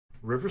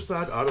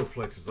Riverside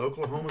Autoplex is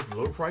Oklahoma's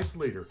low-price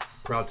leader,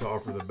 proud to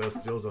offer the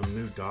best deals on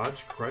new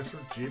Dodge,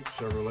 Chrysler, Jeep,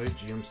 Chevrolet,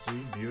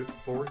 GMC, Buick,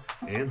 Ford,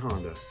 and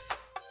Honda.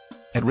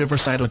 At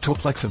Riverside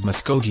Autoplex of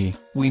Muskogee,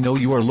 we know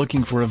you are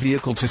looking for a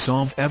vehicle to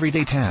solve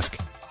everyday tasks.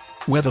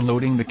 Whether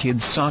loading the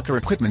kids' soccer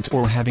equipment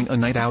or having a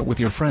night out with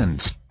your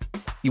friends,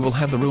 you will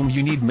have the room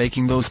you need,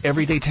 making those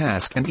everyday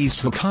tasks and ease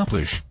to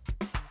accomplish.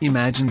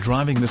 Imagine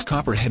driving this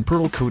Copperhead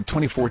Pearl Coat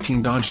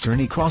 2014 Dodge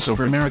Journey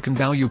crossover American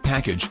Value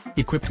package,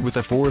 equipped with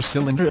a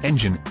 4-cylinder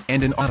engine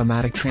and an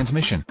automatic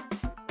transmission.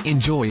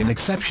 Enjoy an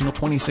exceptional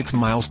 26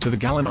 miles to the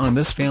gallon on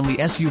this family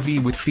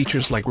SUV with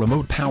features like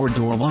remote power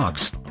door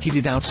locks,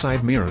 heated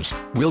outside mirrors,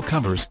 wheel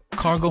covers,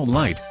 cargo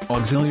light,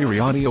 auxiliary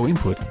audio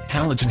input,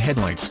 halogen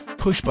headlights,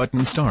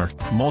 push-button start,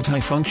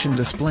 multi-function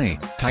display,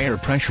 tire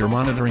pressure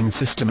monitoring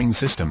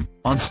system,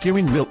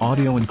 on-steering wheel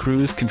audio and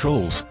cruise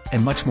controls,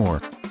 and much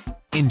more.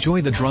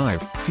 Enjoy the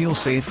drive, feel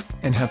safe,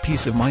 and have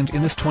peace of mind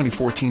in this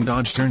 2014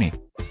 Dodge Journey.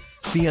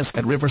 See us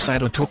at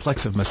Riverside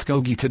Autoplex of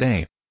Muskogee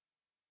today.